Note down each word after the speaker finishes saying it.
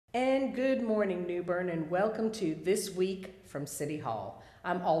Good morning, New Bern, and welcome to This Week from City Hall.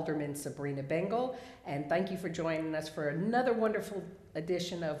 I'm Alderman Sabrina Bengel, and thank you for joining us for another wonderful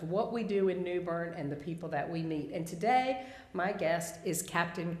edition of what we do in New Bern and the people that we meet. And today, my guest is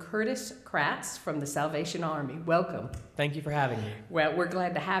Captain Kratz from the Salvation Army. Welcome. Thank you for having me. Well, we're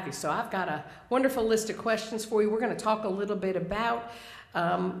glad to have you. So I've got a wonderful list of questions for you. We're going to talk a little bit about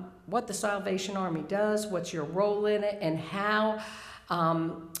what the Salvation Army does, what's your role in it, and how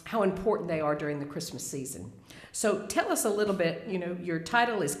important they are during the Christmas season. So tell us a little bit, your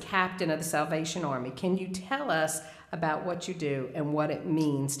title is Captain of the Salvation Army. Can you tell us about what you do and what it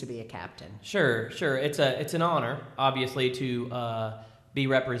means to be a captain? Sure. It's an honor, obviously, to be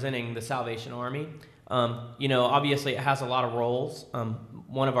representing the Salvation Army. Obviously it has a lot of roles.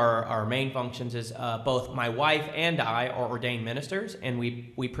 One of our main functions is both my wife and I are ordained ministers, and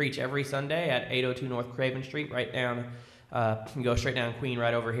we preach every Sunday at 802 North Craven Street, right down. You go straight down Queen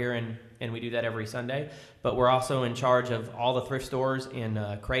right over here, and we do that every Sunday. But we're also in charge of all the thrift stores in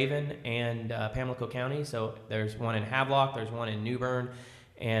Craven and Pamlico County. So there's one in Havelock, there's one in New Bern,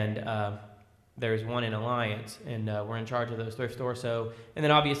 and there's one in Alliance, and we're in charge of those thrift stores. And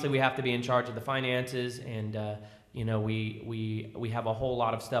then obviously we have to be in charge of the finances, and we have a whole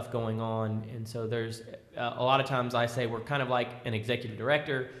lot of stuff going on. And so there's a lot of times I say we're kind of like an executive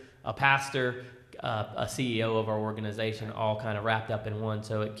director, a pastor, a CEO of our organization, all kind of wrapped up in one.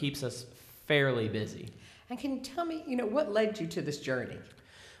 So it keeps us fairly busy. And can you tell me, what led you to this journey?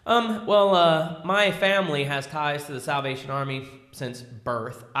 My family has ties to the Salvation Army since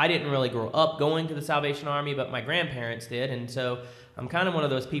birth. I didn't really grow up going to the Salvation Army, but my grandparents did. And so I'm kind of one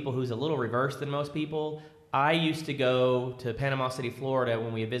of those people who's a little reversed than most people. I used to go to Panama City, Florida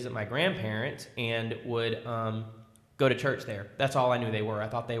when we visit my grandparents and would go to church there. That's all I knew they were. I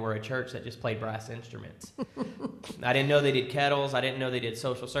thought they were a church that just played brass instruments. I didn't know they did kettles. I didn't know they did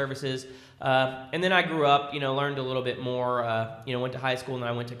social services. And then I grew up, learned a little bit more, went to high school, and then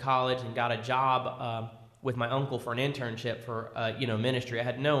I went to college and got a job with my uncle for an internship for, ministry. I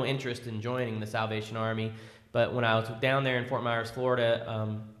had no interest in joining the Salvation Army, but when I was down there in Fort Myers,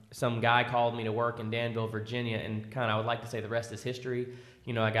 Florida, some guy called me to work in Danville, Virginia, and I would like to say the rest is history.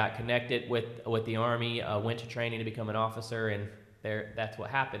 I got connected with the Army, went to training to become an officer, and that's what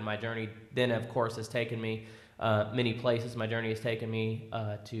happened. My journey then, of course, has taken me many places. My journey has taken me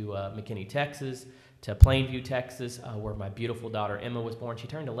to McKinney, Texas, to Plainview, Texas, where my beautiful daughter Emma was born. She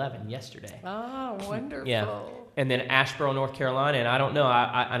turned 11 yesterday. Oh, wonderful. Yeah. And then Asheboro, North Carolina, and I don't know,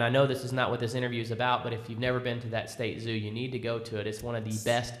 I know this is not what this interview is about, but if you've never been to that state zoo, you need to go to it. It's one of the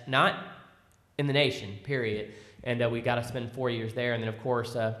best, not in the nation, period. And we got to spend 4 years there. And then, of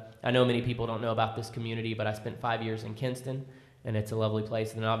course, I know many people don't know about this community, but I spent 5 years in Kinston, and it's a lovely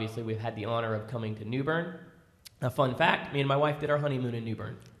place. And then, obviously, we've had the honor of coming to New Bern. A fun fact, me and my wife did our honeymoon in New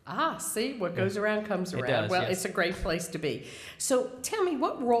Bern. Ah, see, what goes around comes around. It does, well, yes. It's a great place to be. So tell me,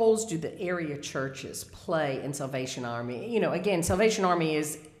 what roles do the area churches play in Salvation Army? Again, Salvation Army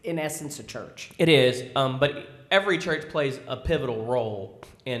is, in essence, a church. It is, but every church plays a pivotal role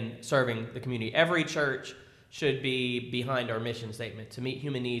in serving the community. Every church should be behind our mission statement, to meet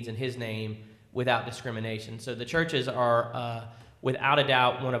human needs in His name without discrimination. So the churches are, without a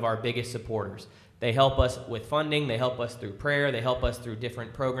doubt, one of our biggest supporters. They help us with funding, they help us through prayer, they help us through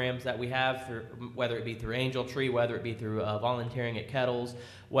different programs that we have, whether it be through Angel Tree, whether it be through volunteering at kettles,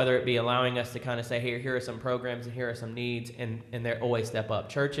 whether it be allowing us to kind of say, hey, here are some programs and here are some needs, and they always step up.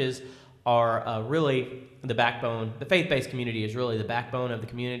 Churches are really the backbone. The faith-based community is really the backbone of the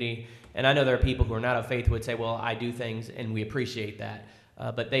community. And I know there are people who are not of faith who would say, well, I do things, and we appreciate that.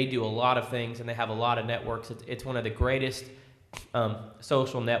 But they do a lot of things, and they have a lot of networks. It's one of the greatest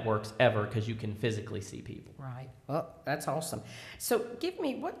social networks ever, because you can physically see people. Right. Well, that's awesome. So give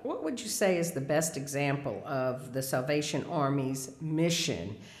me, what would you say is the best example of the Salvation Army's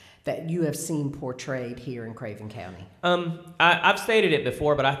mission that you have seen portrayed here in Craven County? I've stated it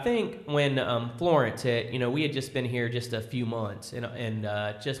before, but I think when Florence hit, we had just been here just a few months, and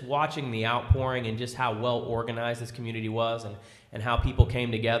just watching the outpouring and just how well organized this community was, and how people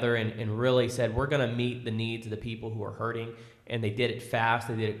came together and really said, we're going to meet the needs of the people who are hurting, and they did it fast,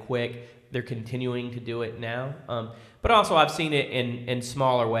 they did it quick. They're continuing to do it now. But also I've seen it in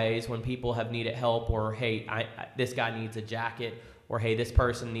smaller ways when people have needed help, or, hey, this guy needs a jacket, or, hey, this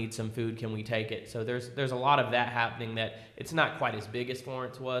person needs some food, can we take it? So there's a lot of that happening, that it's not quite as big as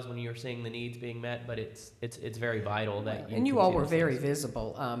Florence was when you were seeing the needs being met, but it's very vital that you. And you all were very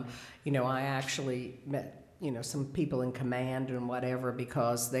visible. I actually met some people in command and whatever,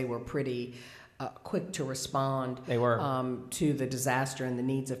 because they were pretty quick to respond. They were. To the disaster and the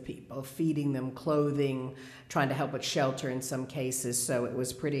needs of people, feeding them, clothing, trying to help with shelter in some cases. So it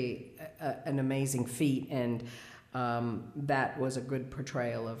was pretty an amazing feat, and that was a good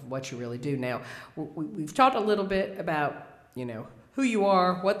portrayal of what you really do. Now, we've talked a little bit about, who you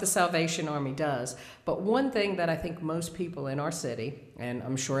are, what the Salvation Army does, but one thing that I think most people in our city, and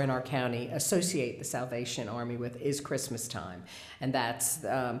I'm sure in our county, associate the Salvation Army with is Christmas time, and that's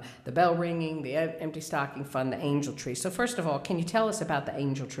the bell ringing, the empty stocking fund, the angel tree. So first of all, can you tell us about the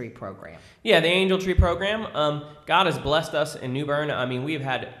angel tree program? Yeah, the angel tree program. God has blessed us in New Bern. I mean, we've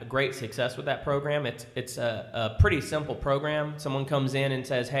had great success with that program. It's a pretty simple program. Someone comes in and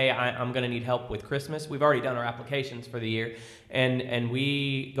says, hey, I'm going to need help with Christmas. We've already done our applications for the year, and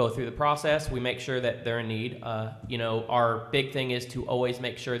we go through the process. We make sure that they're in need. Our big thing is to always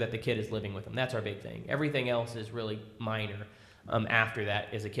make sure that the kid is living with them. That's our big thing. Everything else is really minor. After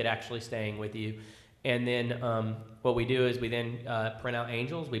that is a kid actually staying with you. And then what we do is we then print out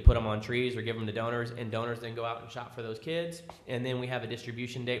angels. We put them on trees or give them to donors, and donors then go out and shop for those kids. And then we have a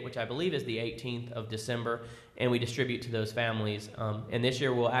distribution date, which I believe is the 18th of December, and we distribute to those families. And this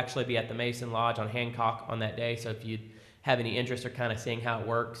year we'll actually be at the Mason Lodge on Hancock on that day. So if you have any interest or kind of seeing how it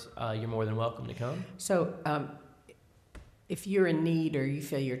works, you're more than welcome to come. So if you're in need or you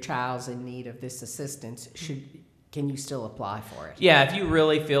feel your child's in need of this assistance, can you still apply for it? Yeah, if you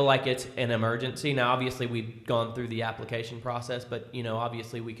really feel like it's an emergency. Now, obviously, we've gone through the application process, but,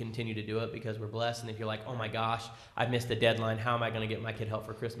 obviously we continue to do it because we're blessed. And if you're like, oh, my gosh, I missed the deadline, how am I going to get my kid help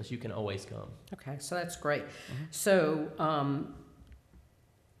for Christmas? You can always come. Okay, so that's great. Mm-hmm. So,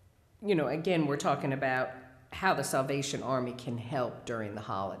 again, we're talking about how the Salvation Army can help during the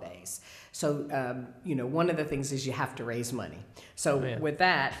holidays. So, one of the things is you have to raise money. So with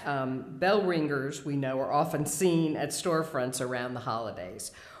that, bell ringers, we know, are often seen at storefronts around the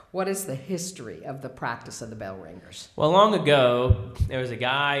holidays. What is the history of the practice of the bell ringers? Well, long ago, there was a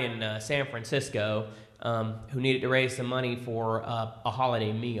guy in San Francisco who needed to raise some money for a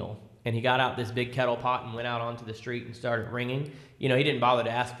holiday meal. And he got out this big kettle pot and went out onto the street and started ringing. He didn't bother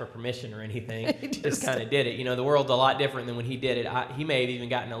to ask for permission or anything. He just kind of did it. The world's a lot different than when he did it. He may have even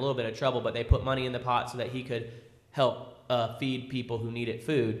gotten a little bit of trouble, but they put money in the pot so that he could help feed people who needed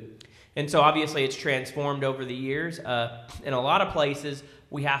food. And so obviously it's transformed over the years. In a lot of places,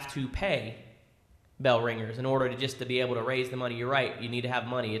 we have to pay bell ringers in order to be able to raise the money. You're right. You need to have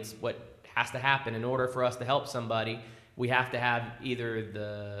money. It's what has to happen. In order for us to help somebody, we have to have either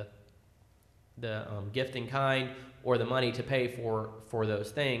the gift in kind or the money to pay for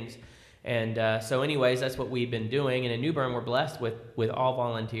those things. And so anyways, that's what we've been doing. And in New Bern, we're blessed with all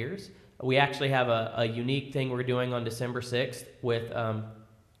volunteers. We actually have a unique thing we're doing on December 6th with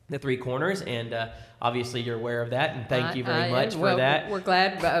the Three Corners. And obviously you're aware of that. And thank you very much for that. We're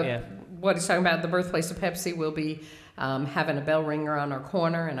glad. What he's talking about, the birthplace of Pepsi, will be having a bell ringer on our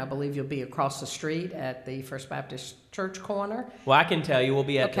corner. And I believe you'll be across the street at the First Baptist Church corner. Well, I can tell you we'll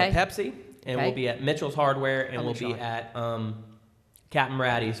be at the Pepsi. And we'll be at Mitchell's Hardware, and we'll be at Captain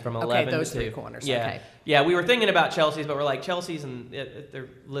Ratty's from 11 to 2. Those three corners. Yeah. Okay. Yeah, we were thinking about Chelsea's, but we're like, Chelsea's, and they're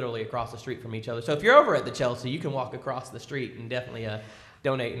literally across the street from each other. So if you're over at the Chelsea, you can walk across the street and definitely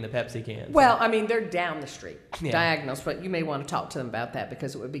donate in the Pepsi cans. Well, I mean, they're down the street, diagonals, but you may want to talk to them about that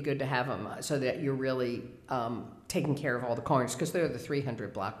because it would be good to have them so that you're really taking care of all the corners, because they're the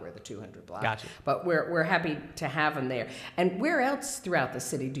 300 block, we're the 200 block. Gotcha. But we're happy to have them there. And where else throughout the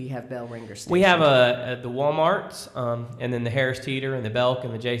city do you have bell ringer stations? We have the Walmarts, and then the Harris Teeter and the Belk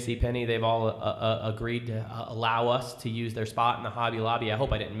and the J.C. Penney. They've all agreed to allow us to use their spot in the Hobby Lobby. I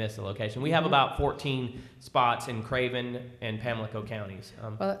hope I didn't miss the location. We have about 14 spots in Craven and Pamlico counties.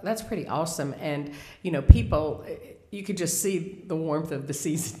 Well, that's pretty awesome. And, people, you could just see the warmth of the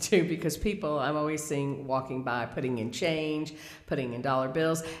season, too, because people I'm always seeing walking by putting in change, putting in dollar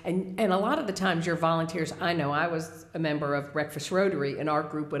bills. And a lot of the times your volunteers, I know I was a member of Breakfast Rotary, and our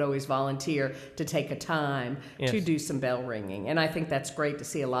group would always volunteer to take a time to do some bell ringing. And I think that's great to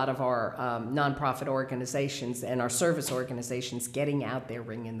see a lot of our nonprofit organizations and our service organizations getting out there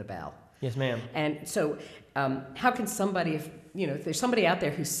ringing the bell. Yes, ma'am. And so how can somebody, if there's somebody out there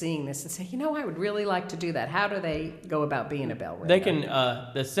who's seeing this and say, I would really like to do that, how do they go about being a bell ringer? They can,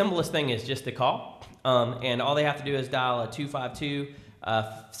 the simplest thing is just to call, and all they have to do is dial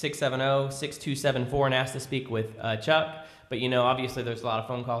 252-670-6274 and ask to speak with Chuck. But, obviously there's a lot of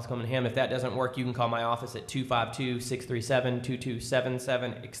phone calls coming to him. If that doesn't work, you can call my office at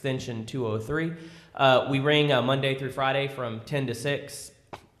 252-637-2277, extension 203. We ring Monday through Friday from 10 to 6.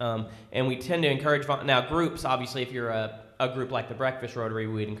 And we tend to encourage, now groups, obviously, if you're a a group like the Breakfast Rotary,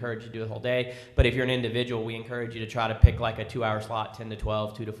 we'd encourage you to do the whole day. But if you're an individual, we encourage you to try to pick like a 2-hour slot, 10 to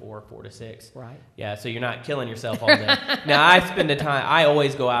 12, 2 to 4, 4 to 6. Right. Yeah, so you're not killing yourself all day. Now, I spend the time, I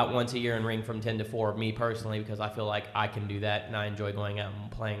always go out once a year and ring from 10 to 4, me personally, because I feel like I can do that, and I enjoy going out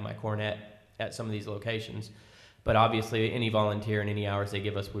and playing my cornet at some of these locations. But obviously, any volunteer and any hours they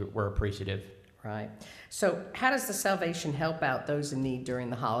give us, we're appreciative. Right. So how does the Salvation help out those in need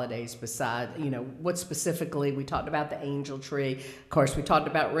during the holidays besides, what specifically, we talked about the angel tree. Of course, we talked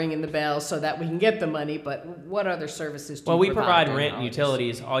about ringing the bell so that we can get the money, but what other services do you provide? Well, we provide during rent the and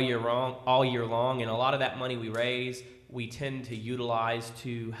holidays? utilities all year long, and a lot of that money we raise, we tend to utilize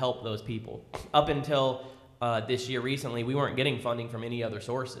to help those people. Up until this year recently, we weren't getting funding from any other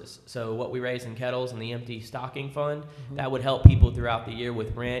sources. So what we raise in kettles and the empty stocking fund, that would help people throughout the year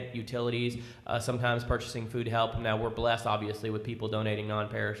with rent, utilities, sometimes purchasing food help. Now we're blessed, obviously, with people donating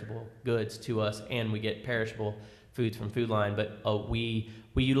non-perishable goods to us, and we get perishable foods from Food Line. But we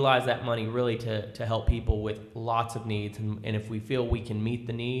utilize that money really to help people with lots of needs. And if we feel we can meet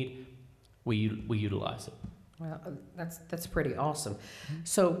the need, we utilize it. Well, that's pretty awesome.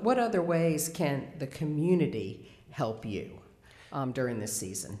 So what other ways can the community help you during this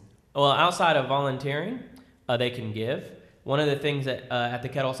season? Well, outside of volunteering, they can give. One of the things that at the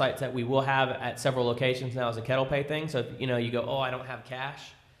kettle sites that we will have at several locations now is a kettle pay thing. So if, you go, oh, I don't have cash.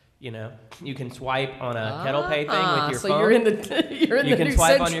 You can swipe on a kettle pay thing with your phone. So you're in the You can new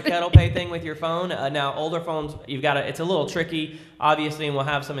swipe on century. your kettle pay thing with your phone. Now, older phones, it's a little tricky, obviously, and we'll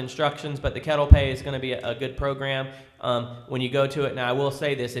have some instructions, but the kettle pay is going to be a good program. When you go to it, now I will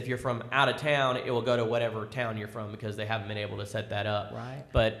say this, if you're from out of town, it will go to whatever town you're from because they haven't been able to set that up. Right.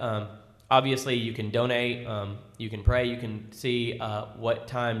 But obviously, you can donate, you can pray, you can see what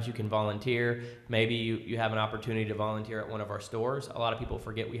times you can volunteer. Maybe you have an opportunity to volunteer at one of our stores. A lot of people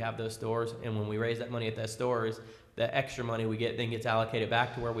forget we have those stores, and when we raise that money at those stores, the extra money we get then gets allocated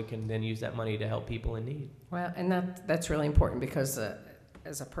back to where we can then use that money to help people in need. Well, and that's really important because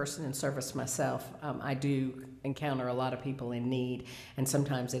as a person in service myself, I do encounter a lot of people in need, and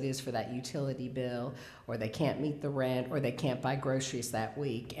sometimes it is for that utility bill, or they can't meet the rent, or they can't buy groceries that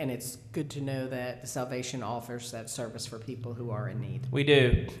week, and it's good to know that the Salvation offers that service for people who are in need. We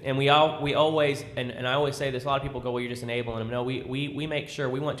do, and we always, and I always say this, a lot of people go, well, you're just enabling them. No, we make sure,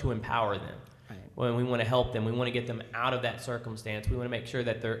 we want to empower them. Right. When we want to help them, we want to get them out of that circumstance. We want to make sure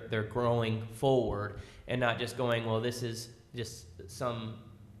that they're growing forward and not just going, well, this is just some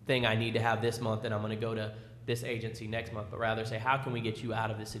thing I need to have this month and I'm going to go to this agency next month, but rather say, how can we get you out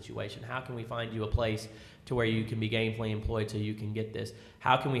of this situation? How can we find you a place to where you can be gainfully employed so you can get this?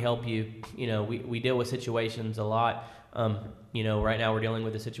 How can we help you? We deal with situations a lot. Right now we're dealing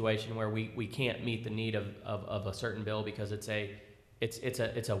with a situation where we can't meet the need of a certain bill because it's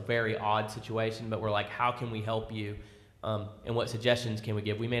a very odd situation, but we're like, how can we help you? And what suggestions can we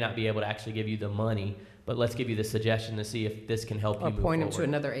give? We may not be able to actually give you the money, but let's give you the suggestion to see if this can help you Or move point them forward. to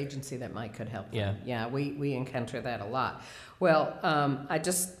another agency that could help them. Yeah. Yeah, we encounter that a lot. Well, I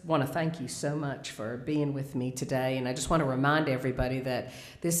just want to thank you so much for being with me today, and I just want to remind everybody that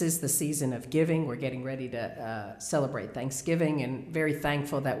this is the season of giving. We're getting ready to celebrate Thanksgiving, and very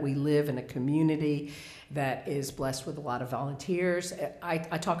thankful that we live in a community that is blessed with a lot of volunteers. I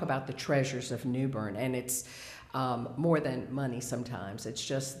talk about the treasures of New Bern, and it's more than money sometimes. It's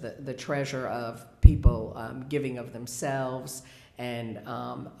just the treasure of people giving of themselves and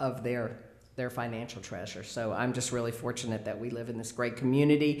of their financial treasure. So I'm just really fortunate that we live in this great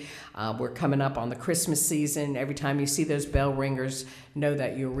community. We're coming up on the Christmas season. Every time you see those bell ringers, know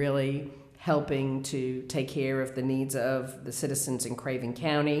that you're really helping to take care of the needs of the citizens in Craven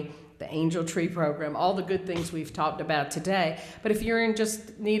County, the Angel Tree Program, all the good things we've talked about today. But if you're in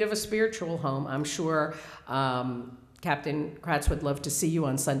just need of a spiritual home, I'm sure Captain Kratz would love to see you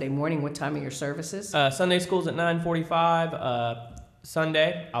on Sunday morning. What time are your services? Sunday school's at 9:45.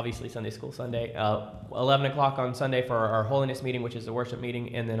 Sunday, obviously Sunday school Sunday. 11 o'clock on Sunday for our Holiness meeting, which is the worship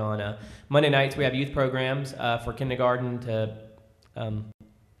meeting. And then on Monday nights, we have youth programs for kindergarten to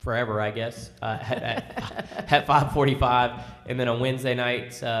forever, I guess, at 5:45. And then on Wednesday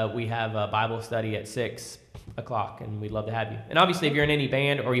nights, we have a Bible study at 6 o'clock, and we'd love to have you. And obviously, if you're in any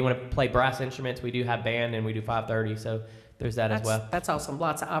band or you want to play brass instruments, we do have band, and we do 5:30, so there's that as well. That's awesome.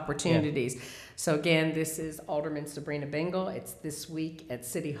 Lots of opportunities. Yeah. So again, this is Alderman Sabrina Bengel. It's this week at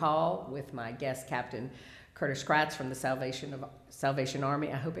City Hall with my guest, Captain Kratz from the Salvation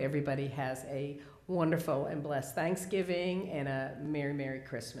Army. I hope everybody has a wonderful and blessed Thanksgiving and a Merry, Merry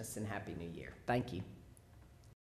Christmas and Happy New Year. Thank you.